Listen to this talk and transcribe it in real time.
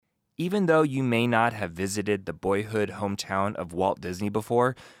Even though you may not have visited the boyhood hometown of Walt Disney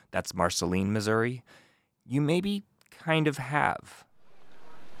before, that's Marceline, Missouri, you maybe kind of have.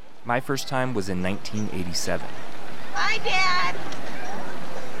 My first time was in 1987. Hi, Dad!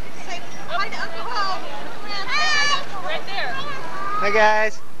 Say hi to Uncle Ho! Hi! Right there. Hi,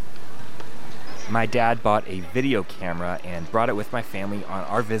 guys. My dad bought a video camera and brought it with my family on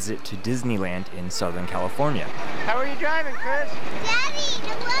our visit to Disneyland in Southern California. How are you driving, Chris? Daddy,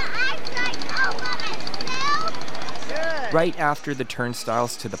 I drive all by myself? Good. Right after the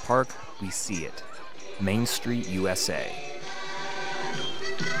turnstiles to the park, we see it. Main Street, USA.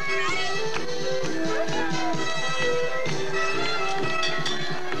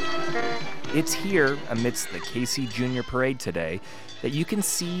 It's here, amidst the Casey Jr. Parade today, that you can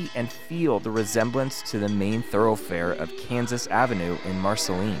see and feel the resemblance to the main thoroughfare of Kansas Avenue in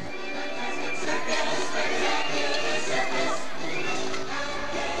Marceline.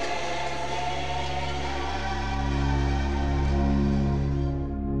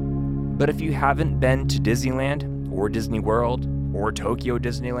 But if you haven't been to Disneyland, or Disney World, or Tokyo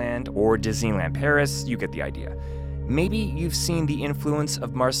Disneyland, or Disneyland Paris, you get the idea. Maybe you've seen the influence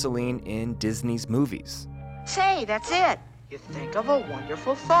of Marceline in Disney's movies. Say, that's it. You think of a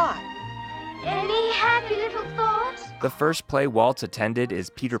wonderful thought. Any happy little thoughts? The first play Walt attended is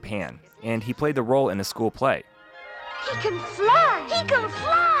Peter Pan, and he played the role in a school play. He can fly! He can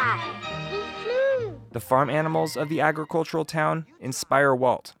fly! He flew! The farm animals of the agricultural town inspire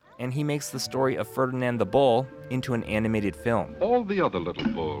Walt, and he makes the story of Ferdinand the Bull into an animated film. All the other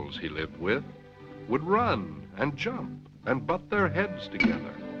little bulls he lived with would run and jump and butt their heads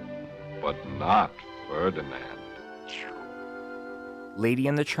together, but not Ferdinand. Lady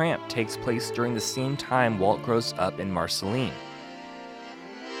and the Tramp takes place during the same time Walt grows up in Marceline.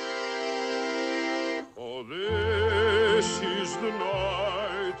 Oh, this is the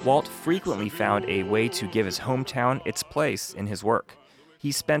night. Walt frequently found a way to give his hometown its place in his work.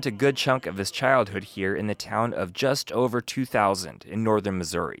 He spent a good chunk of his childhood here in the town of just over 2,000 in northern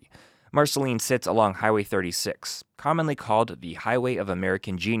Missouri. Marceline sits along Highway 36, commonly called the Highway of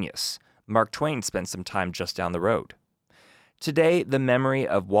American Genius. Mark Twain spent some time just down the road. Today, the memory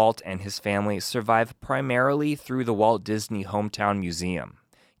of Walt and his family survive primarily through the Walt Disney Hometown Museum.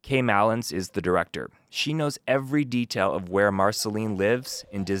 Kay Mallins is the director. She knows every detail of where Marceline lives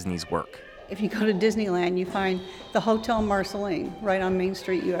in Disney's work. If you go to Disneyland, you find the Hotel Marceline right on Main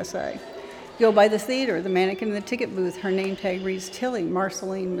Street, USA. You go by the theater, the mannequin in the ticket booth, her name tag reads Tilly,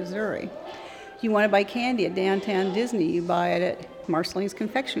 Marceline, Missouri. You want to buy candy at downtown Disney, you buy it at Marceline's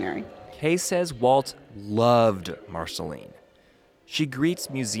Confectionery. Kay says Walt loved Marceline. She greets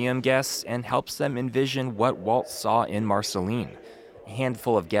museum guests and helps them envision what Walt saw in Marceline. A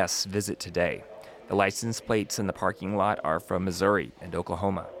handful of guests visit today. The license plates in the parking lot are from Missouri and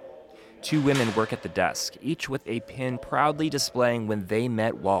Oklahoma. 2 women work at the desk, each with a pin proudly displaying when they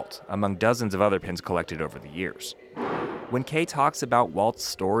met Walt, among dozens of other pins collected over the years. When Kay talks about Walt's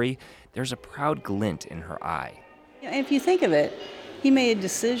story, there's a proud glint in her eye. If you think of it, he made a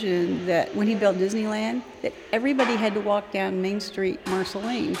decision that when he built Disneyland, that everybody had to walk down Main Street,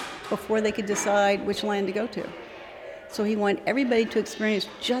 Marceline, before they could decide which land to go to. So he wanted everybody to experience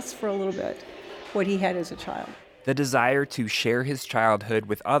just for a little bit what he had as a child. The desire to share his childhood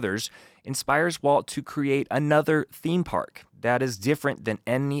with others inspires Walt to create another theme park that is different than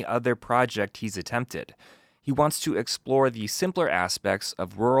any other project he's attempted. He wants to explore the simpler aspects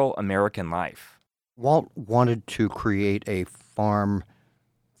of rural American life. Walt wanted to create a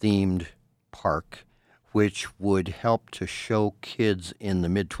farm-themed park which would help to show kids in the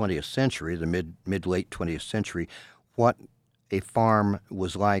mid-20th century, the mid-late 20th century, what a farm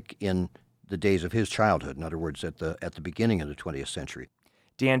was like in the days of his childhood. In other words, at the beginning of the 20th century.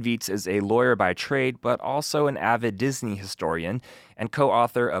 Dan Viets is a lawyer by trade, but also an avid Disney historian and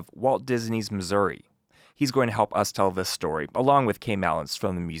co-author of Walt Disney's Missouri. He's going to help us tell this story, along with Kay Mallins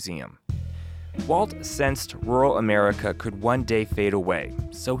from the museum. Walt sensed rural America could one day fade away,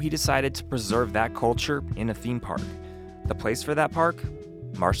 so he decided to preserve that culture in a theme park. The place for that park?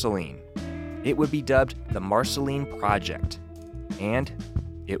 Marceline. It would be dubbed the Marceline Project, and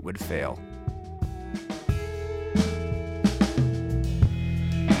it would fail.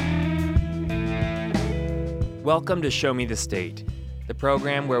 Welcome to Show Me the State, the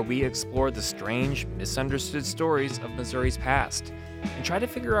program where we explore the strange, misunderstood stories of Missouri's past and try to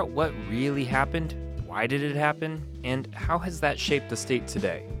figure out what really happened, why did it happen, and how has that shaped the state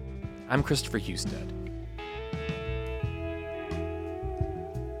today. I'm Christopher Husted.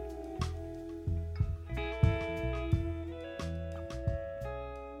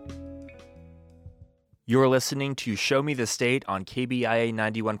 You're listening to Show Me the State on KBIA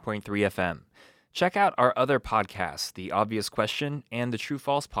 91.3 FM. Check out our other podcasts, The Obvious Question and the True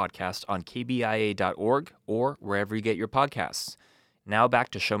False podcast on kbia.org or wherever you get your podcasts. Now back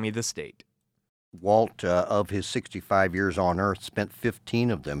to Show Me the State. Walt, of his 65 years on Earth, spent 15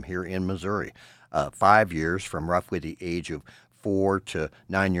 of them here in Missouri. 5 years, from roughly the age of 4 to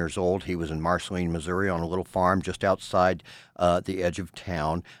 9 years old, he was in Marceline, Missouri, on a little farm just outside the edge of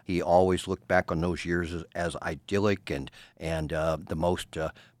town. He always looked back on those years as idyllic and the most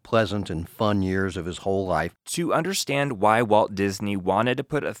pleasant and fun years of his whole life. To understand why Walt Disney wanted to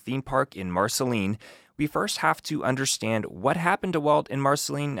put a theme park in Marceline, we first have to understand what happened to Walt in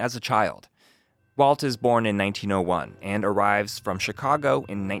Marceline as a child. Walt is born in 1901 and arrives from Chicago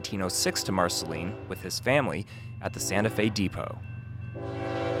in 1906 to Marceline with his family at the Santa Fe Depot.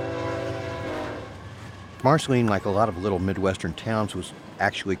 Marceline, like a lot of little Midwestern towns, was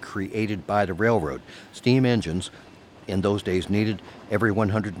actually created by the railroad. Steam engines in those days needed every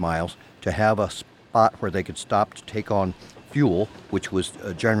 100 miles to have a spot where they could stop to take on fuel, which was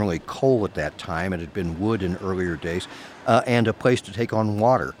generally coal at that time. It had been wood in earlier days, and a place to take on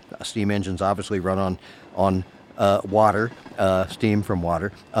water. Steam engines obviously run on water, steam from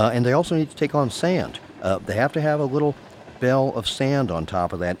water, and they also need to take on sand. They have to have a little bell of sand on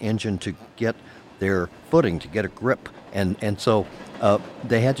top of that engine to get their footing, to get a grip, and so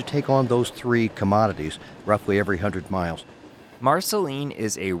they had to take on those three commodities roughly every 100 miles. Marceline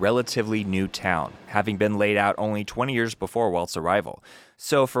is a relatively new town, having been laid out only 20 years before Walt's arrival.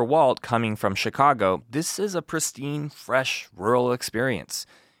 So for Walt, coming from Chicago, this is a pristine, fresh, rural experience.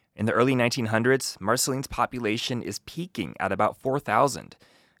 In the early 1900s, Marceline's population is peaking at about 4,000. It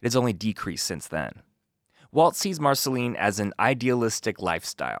has only decreased since then. Walt sees Marceline as an idealistic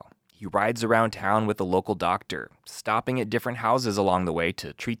lifestyle. He rides around town with a local doctor, stopping at different houses along the way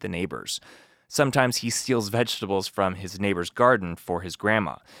to treat the neighbors. Sometimes he steals vegetables from his neighbor's garden for his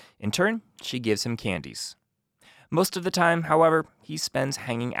grandma. In turn, she gives him candies. Most of the time, however, he spends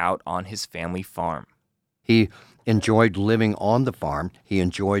hanging out on his family farm. He enjoyed living on the farm. He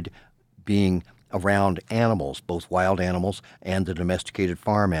enjoyed being around animals, both wild animals and the domesticated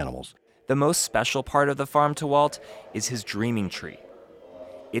farm animals. The most special part of the farm to Walt is his dreaming tree.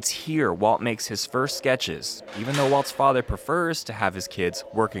 It's here Walt makes his first sketches, even though Walt's father prefers to have his kids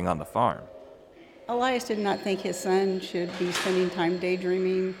working on the farm. Elias did not think his son should be spending time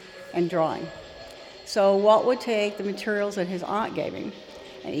daydreaming and drawing. So Walt would take the materials that his aunt gave him,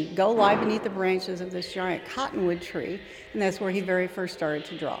 and he'd go lie beneath the branches of this giant cottonwood tree, and that's where he very first started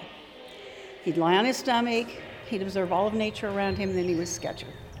to draw. He'd lie on his stomach, he'd observe all of nature around him, and then he would sketch it.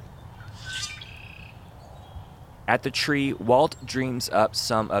 At the tree, Walt dreams up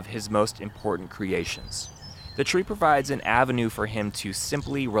some of his most important creations. The tree provides an avenue for him to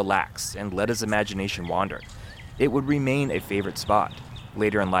simply relax and let his imagination wander. It would remain a favorite spot.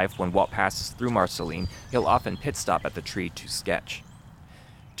 Later in life, when Walt passes through Marceline, he'll often pit stop at the tree to sketch.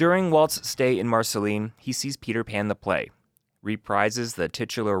 During Walt's stay in Marceline, he sees Peter Pan the play, reprises the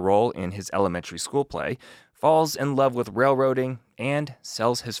titular role in his elementary school play, falls in love with railroading, and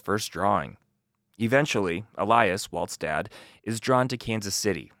sells his first drawing. Eventually, Elias, Walt's dad, is drawn to Kansas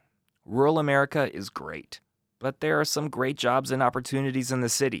City. Rural America is great, but there are some great jobs and opportunities in the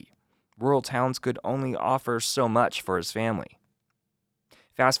city. Rural towns could only offer so much for his family.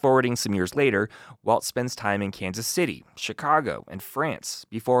 Fast forwarding some years later, Walt spends time in Kansas City, Chicago, and France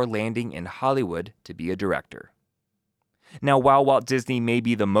before landing in Hollywood to be a director. Now, while Walt Disney may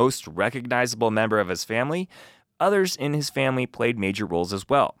be the most recognizable member of his family, others in his family played major roles as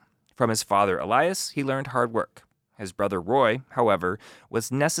well. From his father, Elias, he learned hard work. His brother, Roy, however,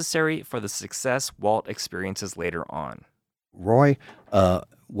 was necessary for the success Walt experiences later on. Roy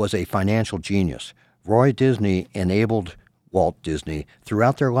was a financial genius. Roy Disney enabled Walt Disney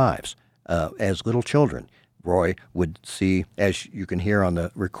throughout their lives as little children. Roy would see, as you can hear on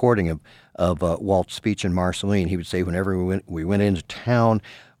the recording of Walt's speech in Marceline, he would say, whenever we went into town,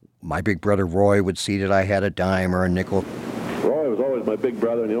 my big brother Roy would see that I had a dime or a nickel. Roy was always my big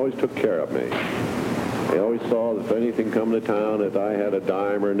brother, and he always took care of me. He always saw that if anything come to town, that I had a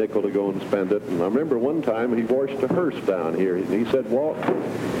dime or a nickel to go and spend it. And I remember one time he washed a hearse down here, and he said, Walt,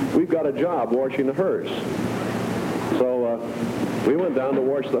 we've got a job washing a hearse. So we went down to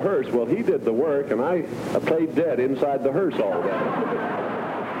wash the hearse. Well, he did the work, and I played dead inside the hearse all day.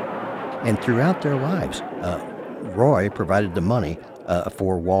 And throughout their lives, Roy provided the money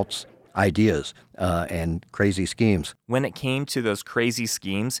for Walt's ideas and crazy schemes. When it came to those crazy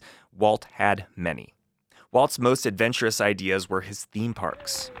schemes, Walt had many. Walt's most adventurous ideas were his theme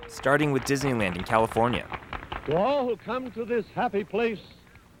parks, starting with Disneyland in California. To all who come to this happy place,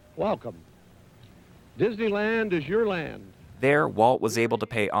 welcome. Disneyland is your land. There, Walt was able to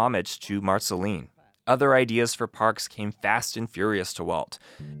pay homage to Marceline. Other ideas for parks came fast and furious to Walt.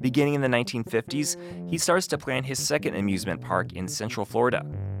 Beginning in the 1950s, he starts to plan his second amusement park in Central Florida.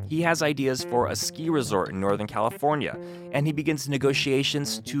 He has ideas for a ski resort in Northern California, and he begins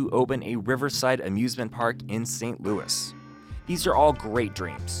negotiations to open a riverside amusement park in St. Louis. These are all great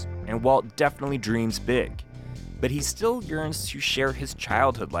dreams, and Walt definitely dreams big. But he still yearns to share his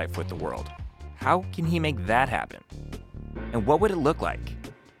childhood life with the world. How can he make that happen? And what would it look like?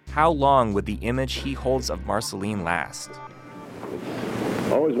 How long would the image he holds of Marceline last?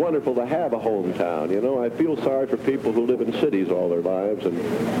 It's always wonderful to have a hometown. You know, I feel sorry for people who live in cities all their lives and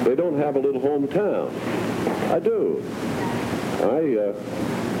they don't have a little hometown. I do. I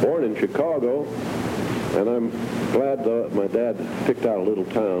born in Chicago, and I'm glad my dad picked out a little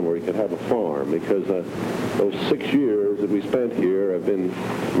town where he could have a farm, because those 6 years that we spent here have been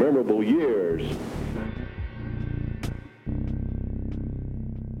memorable years.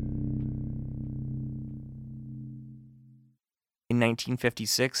 In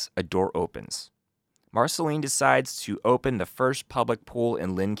 1956, a door opens. Marceline decides to open the first public pool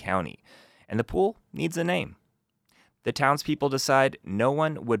in Lynn County, and the pool needs a name. The townspeople decide no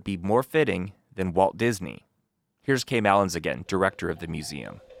one would be more fitting than Walt Disney. Here's Kay Mallins again, director of the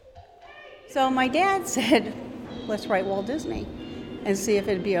museum. So my dad said, let's write Walt Disney and see if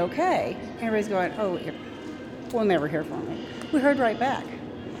it'd be okay. Everybody's going, oh, we'll never hear from him. We heard right back.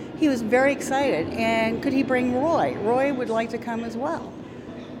 He was very excited, and could he bring Roy? Roy would like to come as well.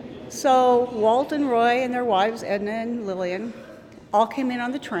 So Walt and Roy and their wives, Edna and Lillian, all came in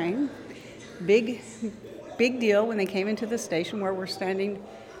on the train. Big deal when they came into the station where we're standing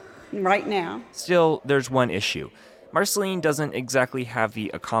right now. Still, there's one issue. Marceline doesn't exactly have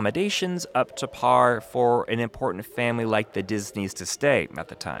the accommodations up to par for an important family like the Disneys to stay at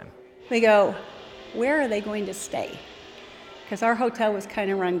the time. We go, where are they going to stay? Because our hotel was kind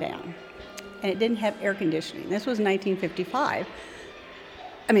of run down, and it didn't have air conditioning. This was 1955.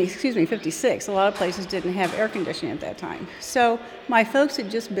 56. A lot of places didn't have air conditioning at that time. So my folks had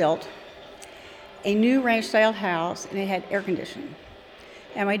just built a new ranch-style house, and it had air conditioning.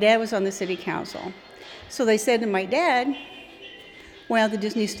 And my dad was on the city council. So they said to my dad, well, the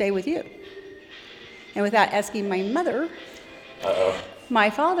Disney stay with you. And without asking my mother, my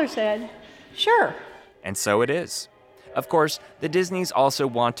father said, sure. And so it is. Of course, the Disneys also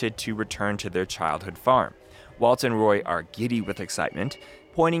wanted to return to their childhood farm. Walt and Roy are giddy with excitement,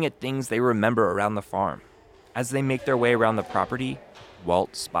 pointing at things they remember around the farm. As they make their way around the property,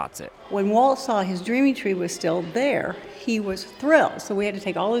 Walt spots it. When Walt saw his dreaming tree was still there, he was thrilled. So we had to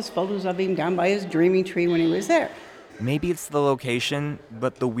take all his photos of him down by his dreaming tree when he was there. Maybe it's the location,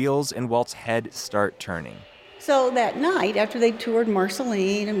 but the wheels in Walt's head start turning. So that night, after they toured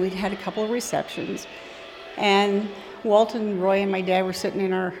Marceline and we'd had a couple of receptions, and Walt and Roy and my dad were sitting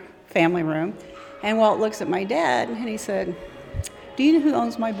in our family room, and Walt looks at my dad and he said, do you know who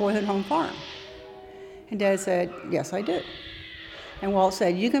owns my boyhood home farm? And Dad said, yes, I do. And Walt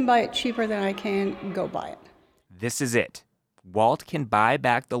said, you can buy it cheaper than I can, go buy it. This is it. Walt can buy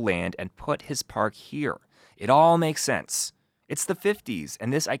back the land and put his park here. It all makes sense. It's the 50s,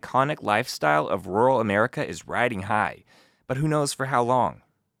 and this iconic lifestyle of rural America is riding high. But who knows for how long?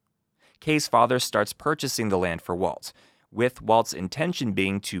 Kay's father starts purchasing the land for Walt, with Walt's intention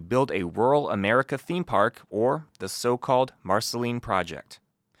being to build a rural America theme park, or the so-called Marceline Project.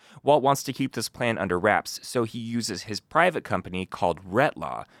 Walt wants to keep this plan under wraps, so he uses his private company called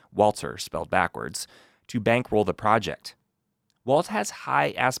Retlaw, Walter spelled backwards, to bankroll the project. Walt has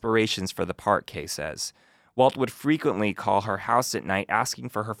high aspirations for the park, Kay says. Walt would frequently call her house at night asking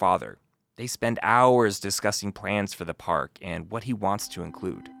for her father. They spend hours discussing plans for the park and what he wants to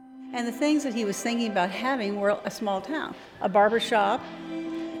include. And the things that he was thinking about having were a small town. A barber shop,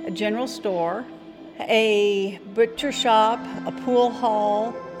 a general store, a butcher shop, a pool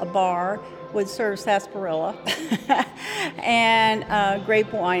hall, a bar would serve sarsaparilla, and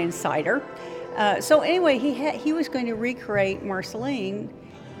grape wine and cider. So anyway, he was going to recreate Marceline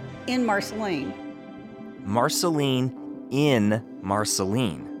in Marceline. Marceline in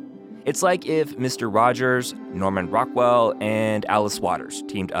Marceline. It's like if Mr. Rogers, Norman Rockwell, and Alice Waters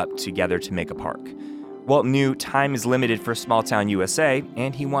teamed up together to make a park. Walt knew time is limited for small-town USA,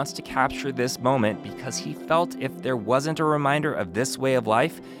 and he wants to capture this moment because he felt if there wasn't a reminder of this way of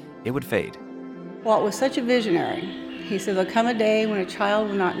life, it would fade. Walt was such a visionary. He said, there'll come a day when a child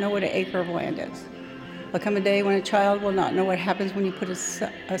will not know what an acre of land is. There'll come a day when a child will not know what happens when you put a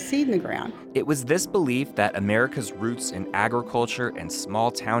seed in the ground. It was this belief that America's roots in agriculture and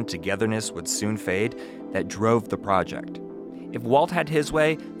small-town togetherness would soon fade that drove the project. If Walt had his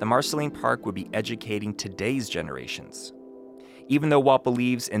way, the Marceline Park would be educating today's generations. Even though Walt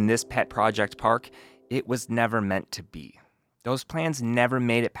believes in this pet project park, it was never meant to be. Those plans never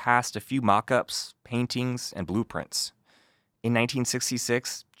made it past a few mock-ups, paintings, and blueprints. In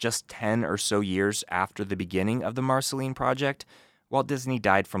 1966, just 10 or so years after the beginning of the Marceline project, Walt Disney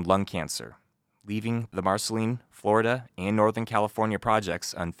died from lung cancer, leaving the Marceline, Florida, and Northern California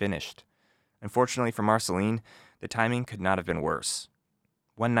projects unfinished. Unfortunately for Marceline, the timing could not have been worse.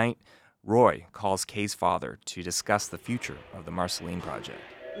 One night, Roy calls Kay's father to discuss the future of the Marceline project.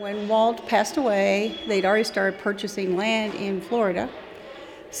 When Walt passed away, they'd already started purchasing land in Florida.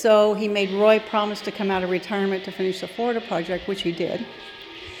 So he made Roy promise to come out of retirement to finish the Florida project, which he did.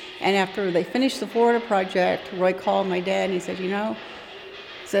 And after they finished the Florida project, Roy called my dad and he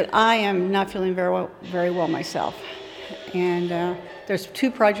said, I am not feeling very well myself. And there's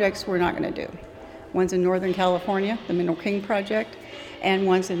 2 projects we're not going to do. One's in Northern California, the Mineral King project, and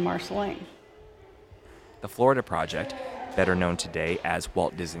one's in Marceline. The Florida project, better known today as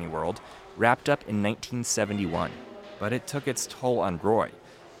Walt Disney World, wrapped up in 1971, but it took its toll on Roy.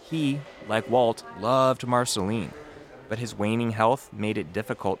 He, like Walt, loved Marceline, but his waning health made it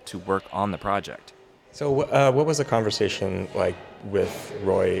difficult to work on the project. So what was the conversation like with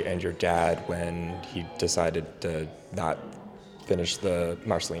Roy and your dad when he decided to not finish the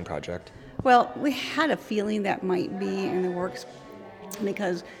Marceline project? Well, we had a feeling that might be in the works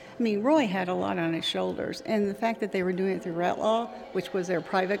because, Roy had a lot on his shoulders, and the fact that they were doing it through Retlaw, which was their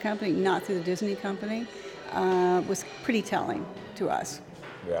private company, not through the Disney company, was pretty telling to us.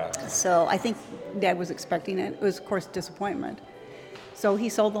 Yeah. So I think Dad was expecting it. It was, of course, disappointment. So he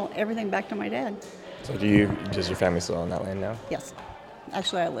sold everything back to my dad. So does your family still own that land now? Yes.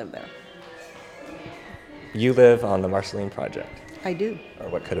 Actually, I live there. You live on the Marceline project? I do. Or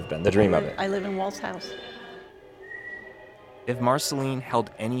what could have been the dream of it? I live in Walt's house. If Marceline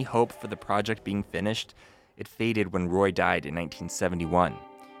held any hope for the project being finished, it faded when Roy died in 1971,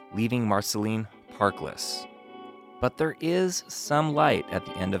 leaving Marceline parkless. But there is some light at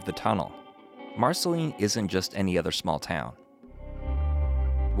the end of the tunnel. Marceline isn't just any other small town.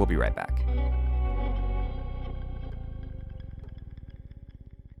 We'll be right back.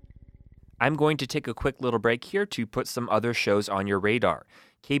 I'm going to take a quick little break here to put some other shows on your radar.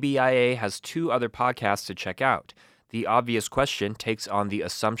 KBIA has 2 other podcasts to check out. The Obvious Question takes on the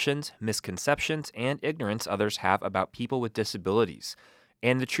assumptions, misconceptions, and ignorance others have about people with disabilities.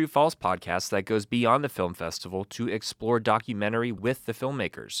 And the True False podcast that goes beyond the film festival to explore documentary with the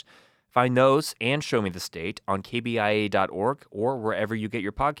filmmakers. Find those and Show Me the State on kbia.org or wherever you get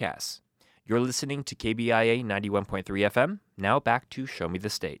your podcasts. You're listening to KBIA 91.3 FM. Now back to Show Me the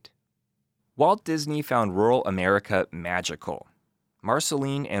State. Walt Disney found rural America magical.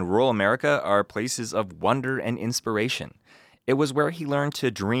 Marceline and rural America are places of wonder and inspiration. It was where he learned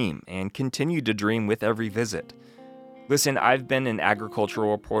to dream and continued to dream with every visit. Listen, I've been an agricultural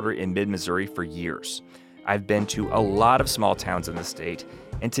reporter in mid-Missouri for years. I've been to a lot of small towns in the state,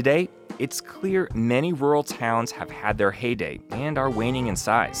 and today it's clear many rural towns have had their heyday and are waning in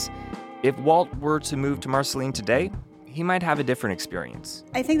size. If Walt were to move to Marceline today, he might have a different experience.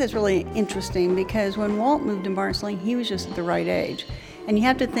 I think that's really interesting because when Walt moved to Marceline, he was just at the right age. And you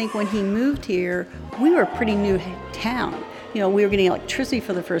have to think when he moved here, we were a pretty new town. We were getting electricity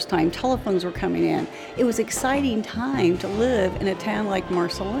for the first time. Telephones were coming in. It was an exciting time to live in a town like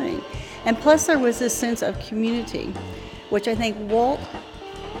Marceline. And plus there was this sense of community, which I think Walt,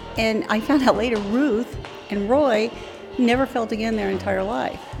 and I found out later, Ruth and Roy never felt again their entire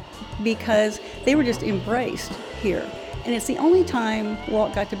life because they were just embraced here. And it's the only time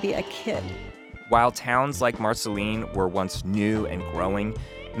Walt got to be a kid. While towns like Marceline were once new and growing,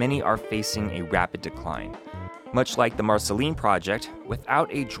 many are facing a rapid decline. Much like the Marceline project,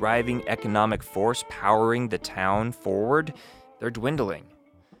 without a driving economic force powering the town forward, they're dwindling.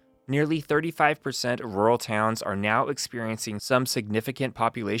 Nearly 35% of rural towns are now experiencing some significant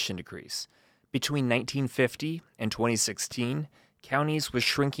population decrease. Between 1950 and 2016, counties with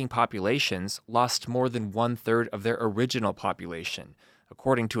shrinking populations lost more than 1/3 of their original population,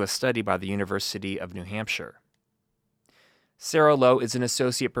 according to a study by the University of New Hampshire. Sarah Lowe is an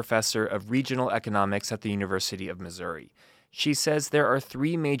associate professor of regional economics at the University of Missouri. She says there are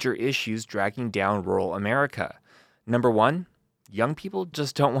 3 major issues dragging down rural America. Number 1, young people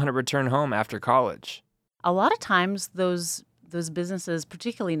just don't want to return home after college. A lot of times those businesses,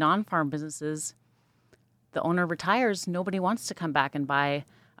 particularly non-farm businesses, the owner retires, nobody wants to come back and buy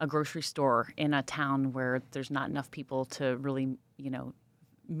a grocery store in a town where there's not enough people to really,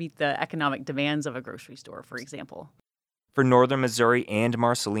 meet the economic demands of a grocery store, for example. For northern Missouri and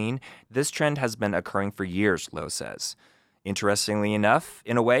Marceline, this trend has been occurring for years, Lowe says. Interestingly enough,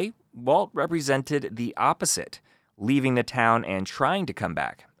 in a way, Walt represented the opposite, leaving the town and trying to come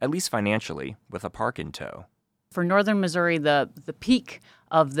back, at least financially, with a park in tow. For northern Missouri, the peak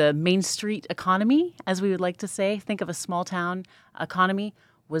of the Main Street economy, as we would like to say, think of a small town economy,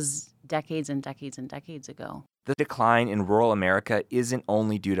 was decades and decades and decades ago. The decline in rural America isn't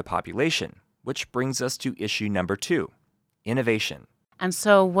only due to population, which brings us to issue number 2, innovation. And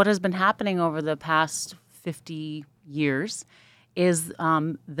so what has been happening over the past 50 years is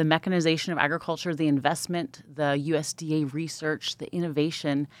the mechanization of agriculture, the investment, the USDA research, the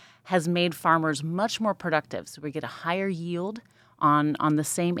innovation has made farmers much more productive. So we get a higher yield on the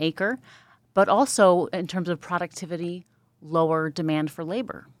same acre, but also in terms of productivity, lower demand for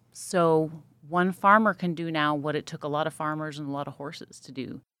labor. So one farmer can do now what it took a lot of farmers and a lot of horses to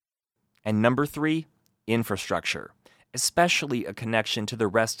do. And number 3, infrastructure, especially a connection to the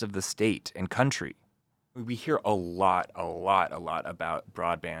rest of the state and country. We hear a lot about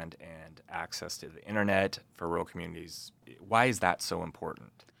broadband and access to the internet for rural communities. Why is that so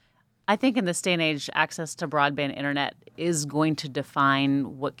important? I think in this day and age, access to broadband internet is going to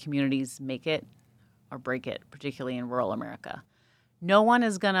define what communities make it or break it, particularly in rural America. No one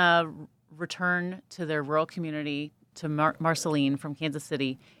is going to return to their rural community, to Marceline from Kansas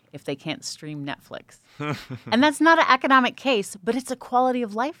City, if they can't stream Netflix. And that's not an economic case, but it's a quality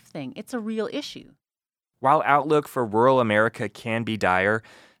of life thing. It's a real issue. While outlook for rural America can be dire,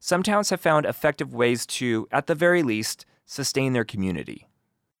 some towns have found effective ways to, at the very least, sustain their community.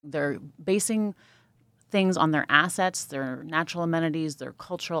 They're basing things on their assets, their natural amenities, their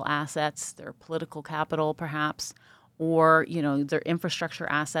cultural assets, their political capital, perhaps, or, their infrastructure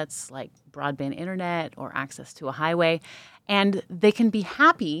assets like broadband internet or access to a highway. And they can be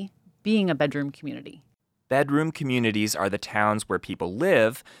happy being a bedroom community. Bedroom communities are the towns where people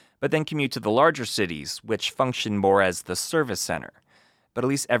live, but then commute to the larger cities, which function more as the service center. But at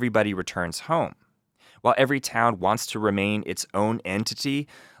least everybody returns home. While every town wants to remain its own entity,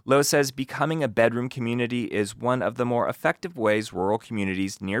 Lowe says becoming a bedroom community is one of the more effective ways rural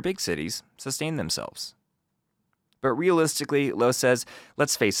communities near big cities sustain themselves. But realistically, Lowe says,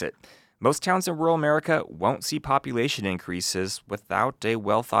 let's face it, most towns in rural America won't see population increases without a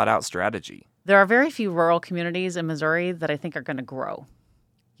well-thought-out strategy. There are very few rural communities in Missouri that I think are going to grow.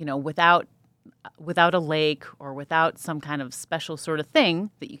 Without a lake or without some kind of special sort of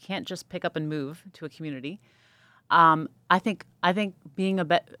thing that you can't just pick up and move to a community. I think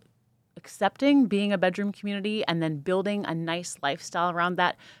accepting being a bedroom community and then building a nice lifestyle around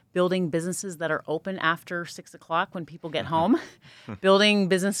that, building businesses that are open after 6 o'clock when people get home, building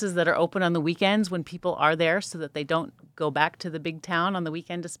businesses that are open on the weekends when people are there so that they don't go back to the big town on the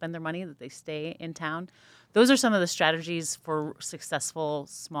weekend to spend their money, that they stay in town. Those are some of the strategies for successful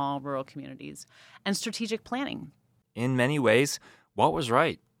small rural communities. And strategic planning. In many ways, Walt was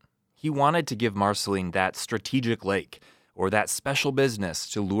right. He wanted to give Marceline that strategic lake or that special business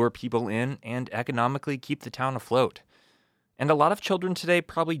to lure people in and economically keep the town afloat. And a lot of children today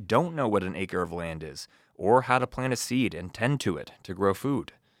probably don't know what an acre of land is or how to plant a seed and tend to it to grow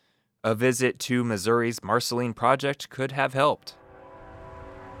food. A visit to Missouri's Marceline Project could have helped.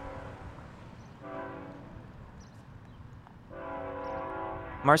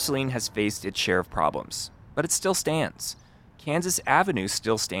 Marceline has faced its share of problems, but it still stands. Kansas Avenue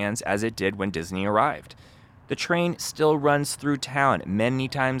still stands as it did when Disney arrived. The train still runs through town many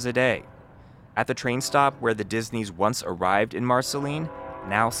times a day. At the train stop where the Disneys once arrived in Marceline,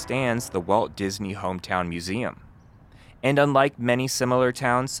 now stands the Walt Disney Hometown Museum. And unlike many similar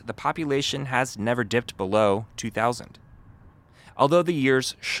towns, the population has never dipped below 2,000. Although the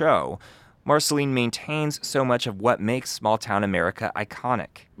years show, Marceline maintains so much of what makes small-town America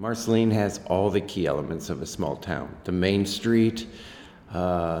iconic. Marceline has all the key elements of a small town. The main street,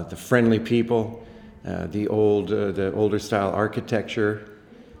 the friendly people, the older style architecture,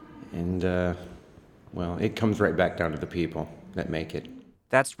 and, it comes right back down to the people that make it.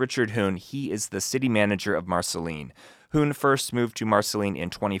 That's Richard Hoon. He is the city manager of Marceline. Hoon first moved to Marceline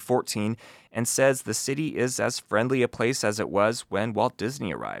in 2014 and says the city is as friendly a place as it was when Walt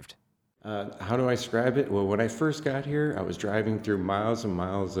Disney arrived. How do I describe it? Well, when I first got here, I was driving through miles and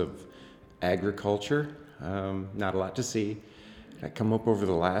miles of agriculture, not a lot to see. I come up over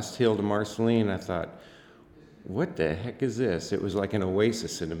the last hill to Marceline, and I thought, what the heck is this? It was like an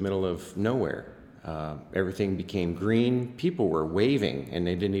oasis in the middle of nowhere. Everything became green. People were waving, and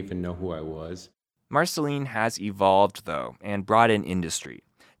they didn't even know who I was. Marceline has evolved, though, and brought in industry.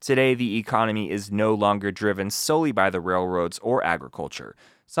 Today, the economy is no longer driven solely by the railroads or agriculture,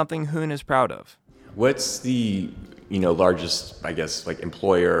 something Hoon is proud of. What's the largest,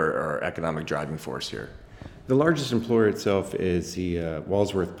 employer or economic driving force here? The largest employer itself is the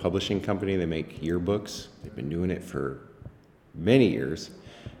Walsworth Publishing Company. They make yearbooks. They've been doing it for many years.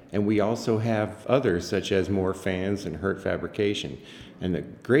 And we also have others, such as Moore Fans and Hurt Fabrication. And the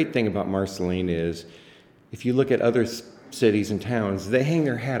great thing about Marceline is, if you look at other cities and towns, they hang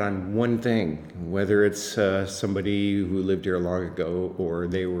their hat on one thing, whether it's somebody who lived here long ago or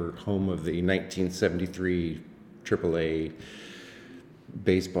they were home of the 1973 AAA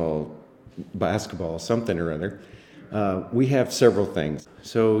baseball, basketball, something or other. We have several things.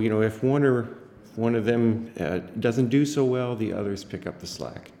 So, if one of them doesn't do so well, the others pick up the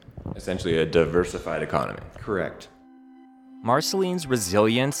slack. Essentially a diversified economy. Correct. Marceline's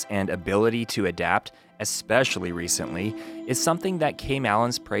resilience and ability to adapt, especially recently, is something that Kay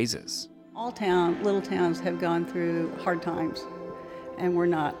Mallins praises. All little towns have gone through hard times, and we're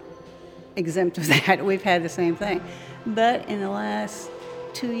not exempt of that. We've had the same thing. But in the last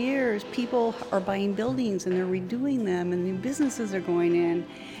 2 years, people are buying buildings and they're redoing them, and new businesses are going in.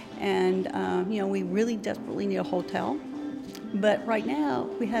 And, we really desperately need a hotel. But right now,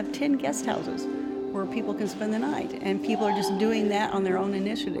 we have 10 guest houses where people can spend the night, and people are just doing that on their own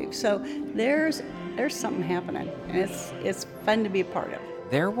initiative. So there's something happening, and it's fun to be a part of.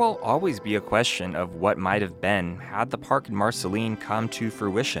 There will always be a question of what might have been had the park in Marceline come to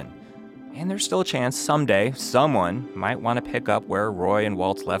fruition. And there's still a chance someday someone might want to pick up where Roy and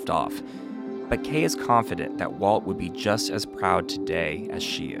Walt left off. But Kay is confident that Walt would be just as proud today as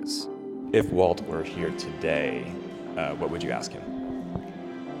she is. If Walt were here today, what would you ask him?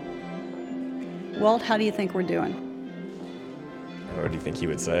 Walt, how do you think we're doing? What do you think he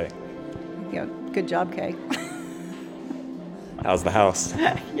would say? Good job, Kay. How's the house?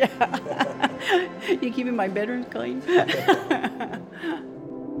 Yeah. You keeping my bedrooms clean?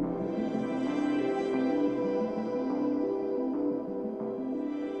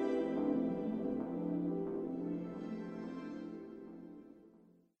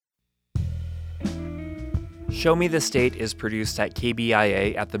 Show Me the State is produced at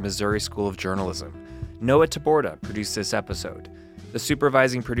KBIA at the Missouri School of Journalism. Noah Taborda produced this episode. The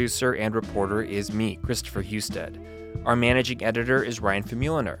supervising producer and reporter is me, Christopher Husted. Our managing editor is Ryan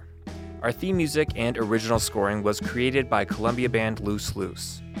Famuliner. Our theme music and original scoring was created by Columbia band Loose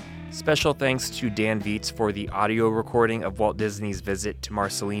Loose. Special thanks to Dan Vietz for the audio recording of Walt Disney's visit to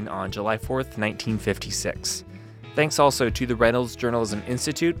Marceline on July 4th, 1956. Thanks also to the Reynolds Journalism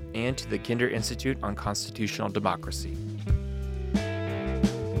Institute and to the Kinder Institute on Constitutional Democracy.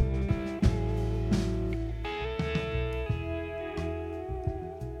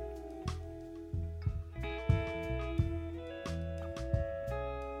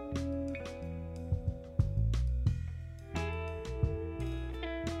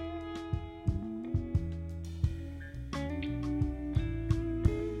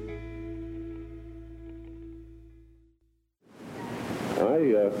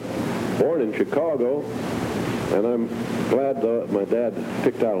 Born in Chicago, and I'm glad my dad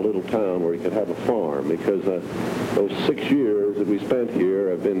picked out a little town where he could have a farm, because those 6 years that we spent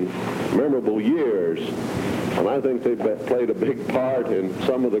here have been memorable years, and I think they played a big part in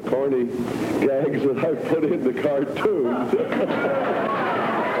some of the corny gags that I put in the cartoons.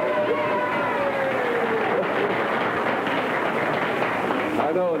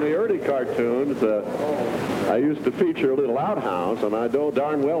 I know in the early cartoons, I used to feature a little outhouse, and I know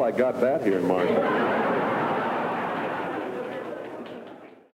darn well I got that here in Marceline.